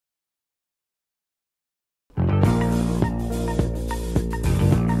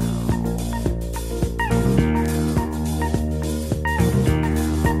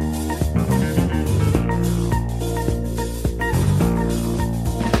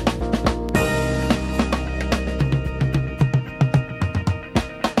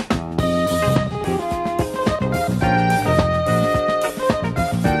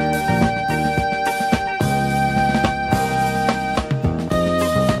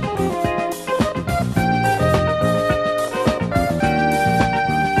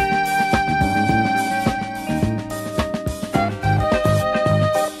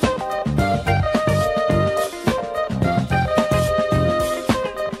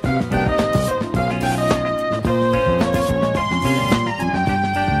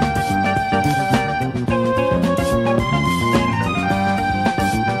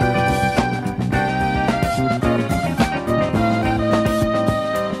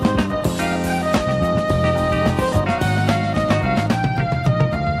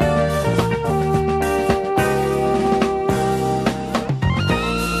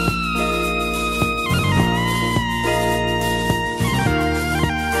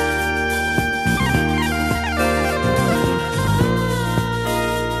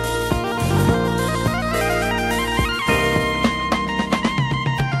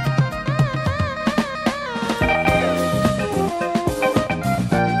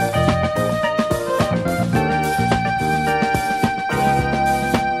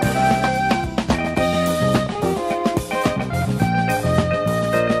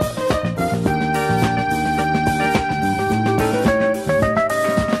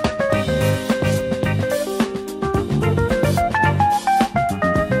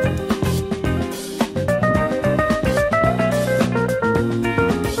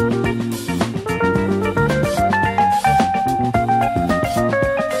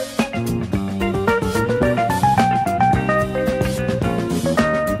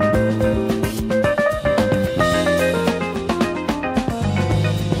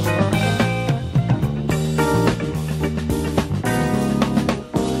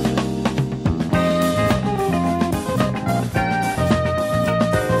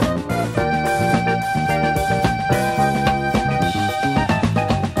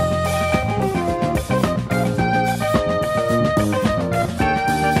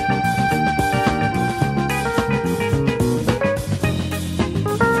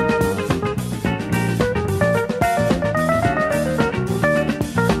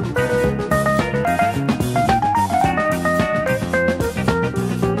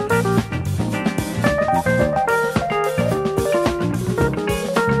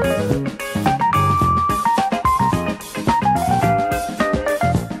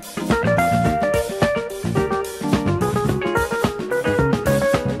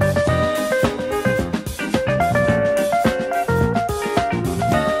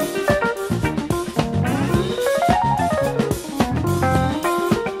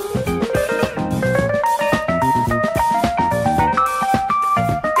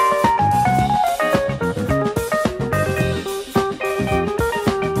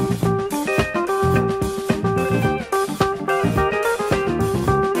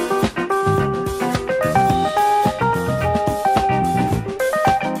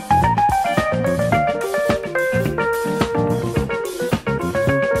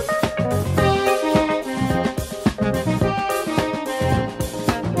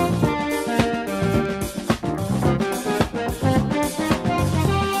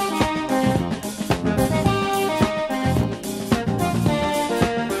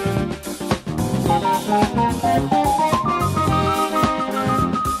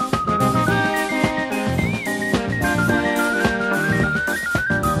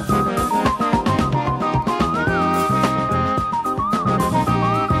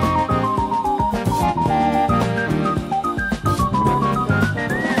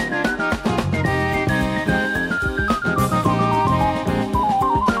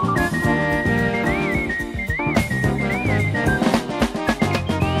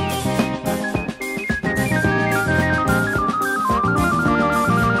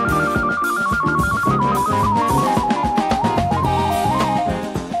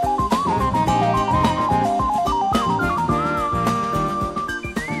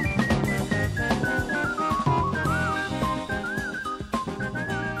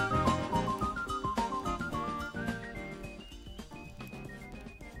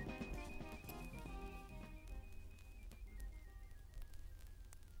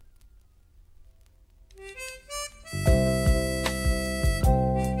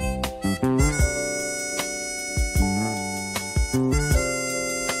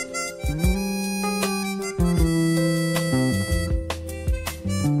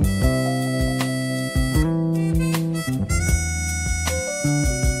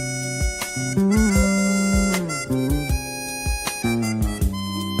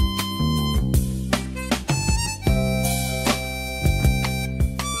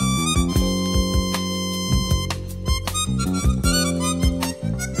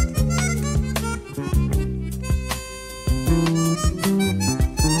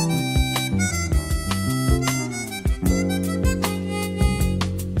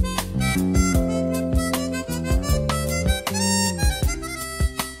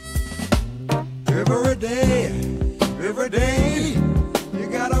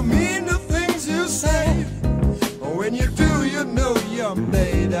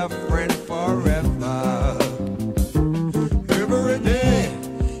a friend forever. Every day,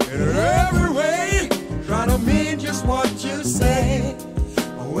 in every way, try to mean just what you say.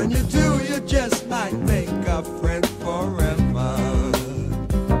 When you do, you just might make a friend forever.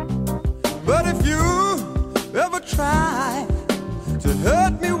 But if you ever try to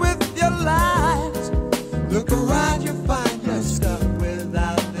hurt me with your lies, look around, you find you're stuck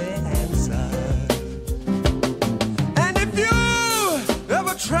without the answer. And if you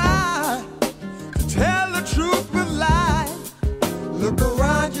ever try to tell the truth with lies, look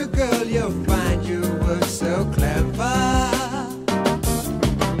around you, girl, you'll find you were so clever.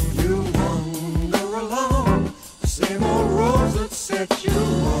 You wander along the same old roads that set you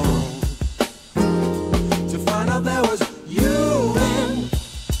wrong, to find out there was you and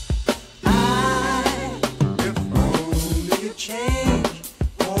I. If only you change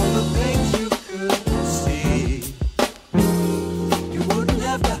all the things you couldn't see, you wouldn't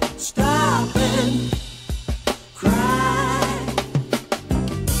have to stop and cry.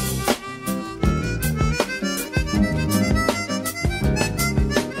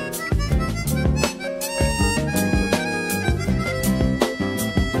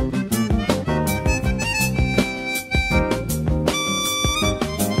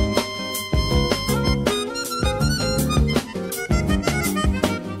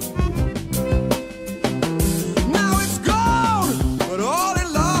 Now it's gone, but all it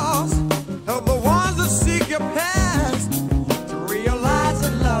lost help the ones that seek your past to realize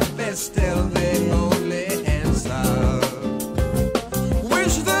that love is still the only answer.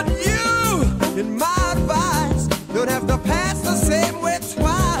 Wish that you, in my advice, don't have to pass the same way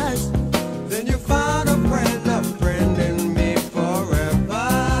twice. Then you found a friend in me forever.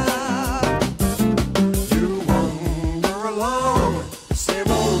 You wander along the same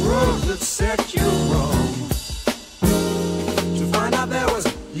old road that set you wrong, to find out there was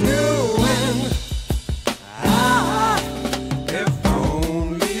you and I. If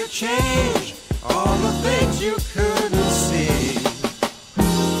only you changed all the things you couldn't see,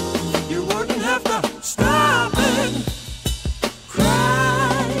 you wouldn't have to stop and cry.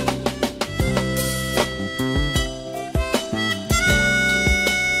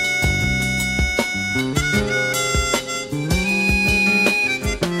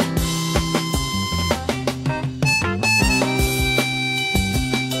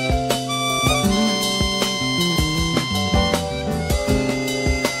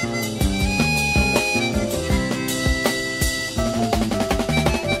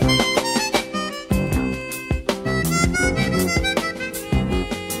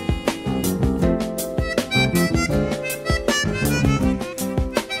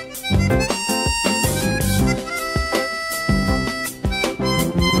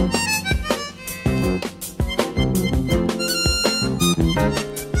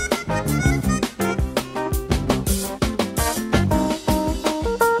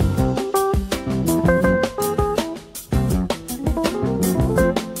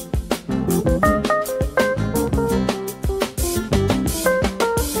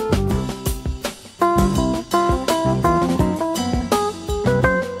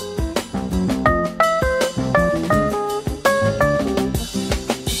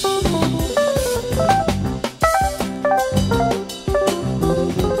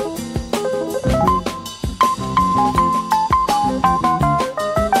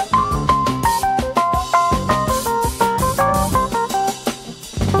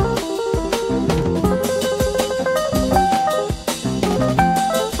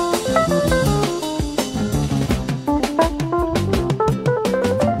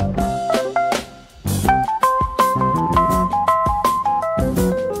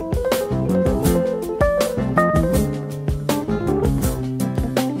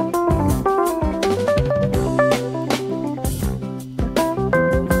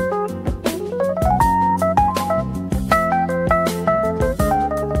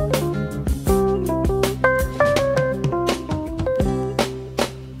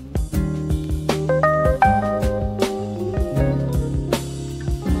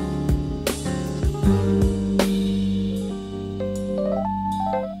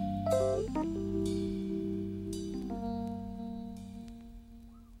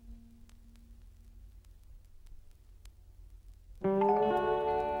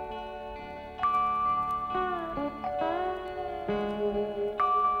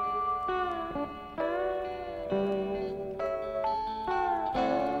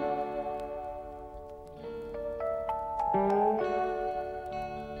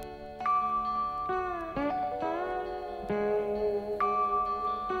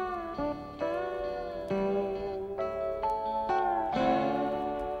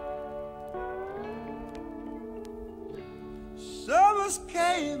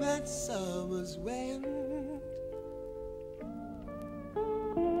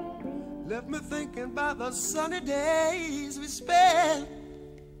 left me thinking about the sunny days we spent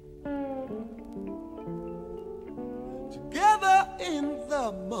together in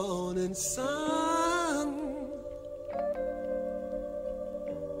the morning sun,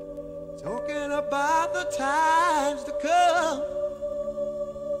 talking about the times to come.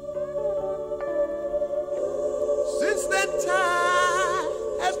 Since that time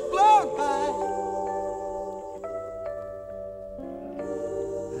has flown by,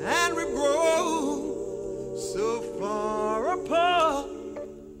 and we've grown so far apart,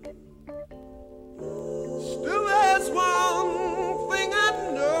 still there's one thing I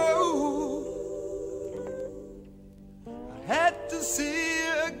know: I had to see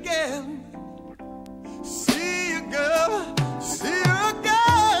you again, see you, girl, see you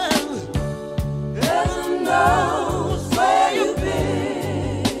again. Heaven knows where you've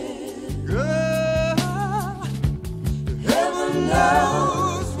been, girl. Heaven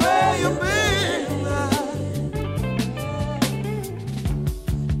knows where you've been.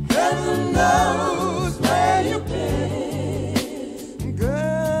 Heaven knows where you've been,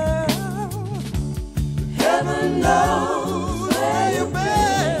 girl. Heaven knows where you've been.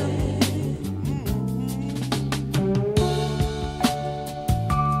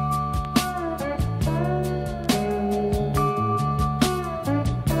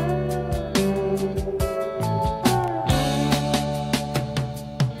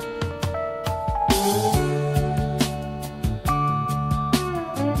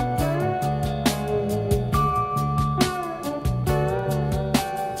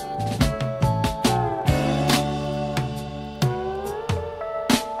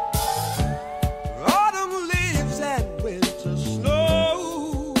 Autumn leaves and winter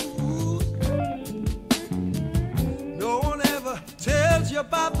snow, no one ever tells you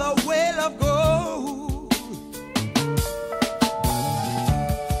about the way love goes.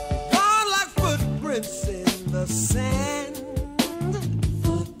 Gone like footprints in the sand.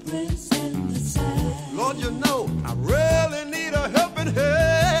 Footprints in the sand. Lord, you know I really need a helping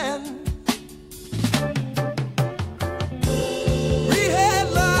hand. We had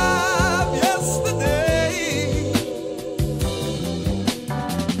love yesterday.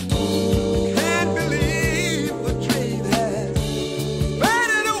 Can't believe the dream has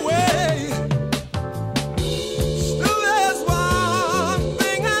faded away. Still there's one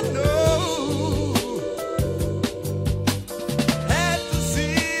thing I know: had to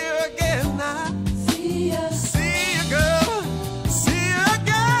see you again now. See you, girl, see you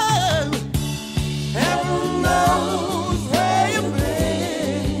again. Heaven knows where you've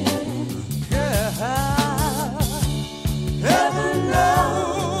been, girl. Heaven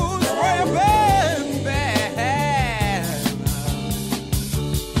knows where you've been, babe.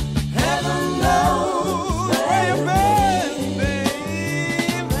 Heaven knows where you've been, baby.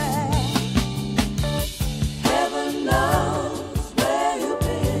 Heaven knows where you've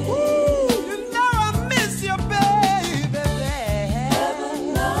been. Ooh, you know I miss you, baby. Heaven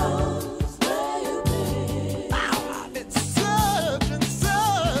knows where you've been. Oh, I've been searching,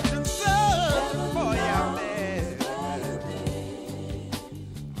 searching, searching for you, baby.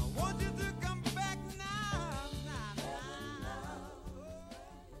 I want you to come back now, now, now.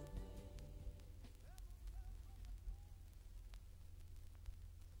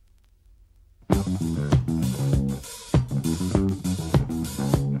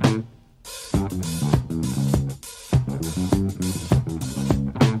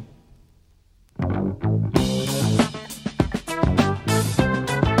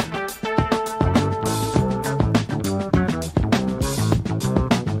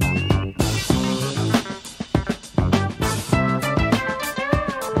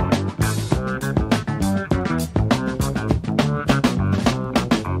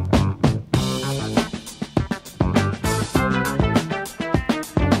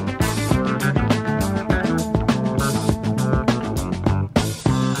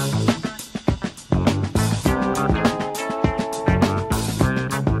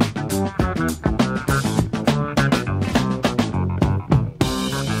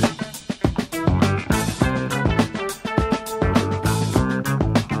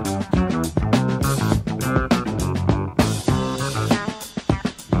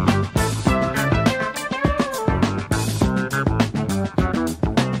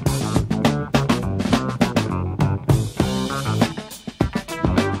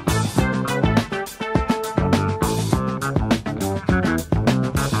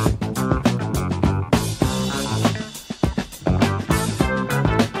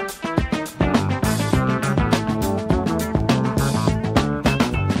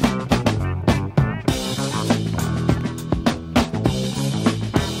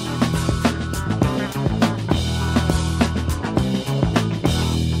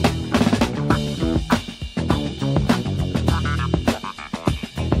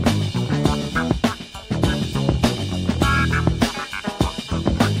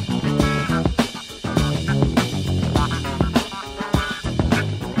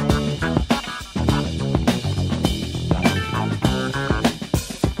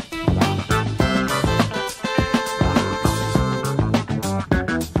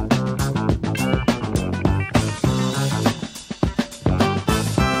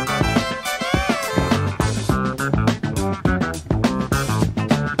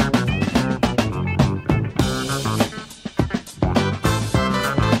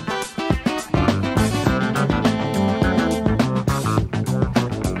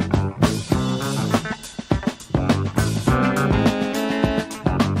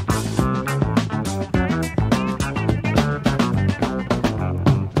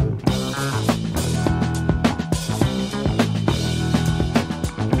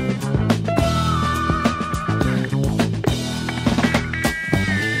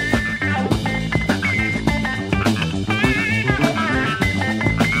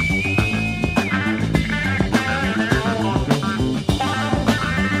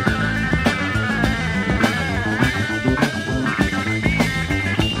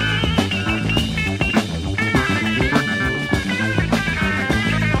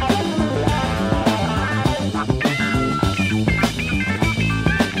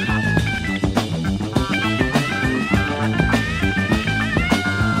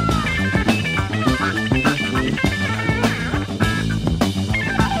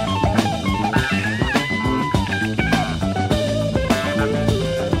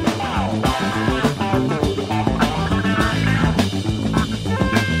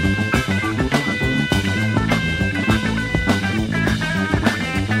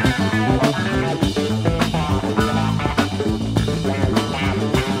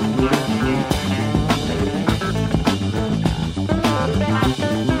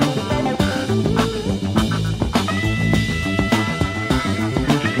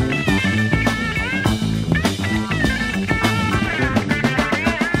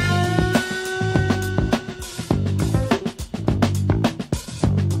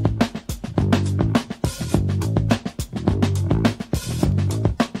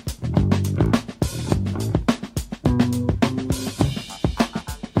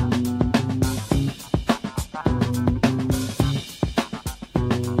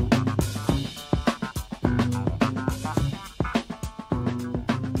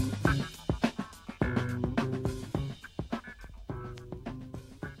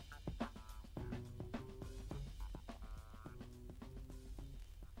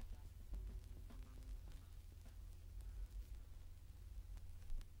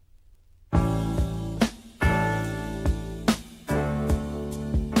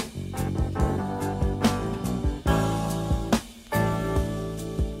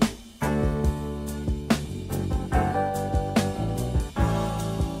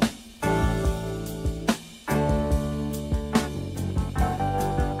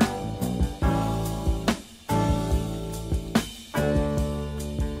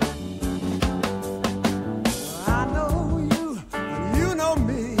 or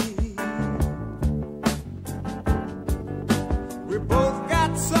me. We both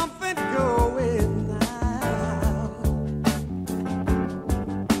got something going now.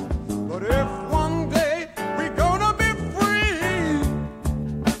 But if one day we're gonna be free,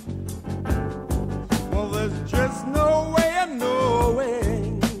 well, there's just no way of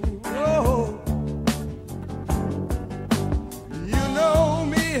knowing. Oh, you know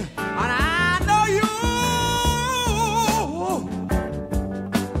me and I know you,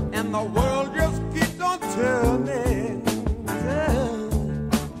 and the world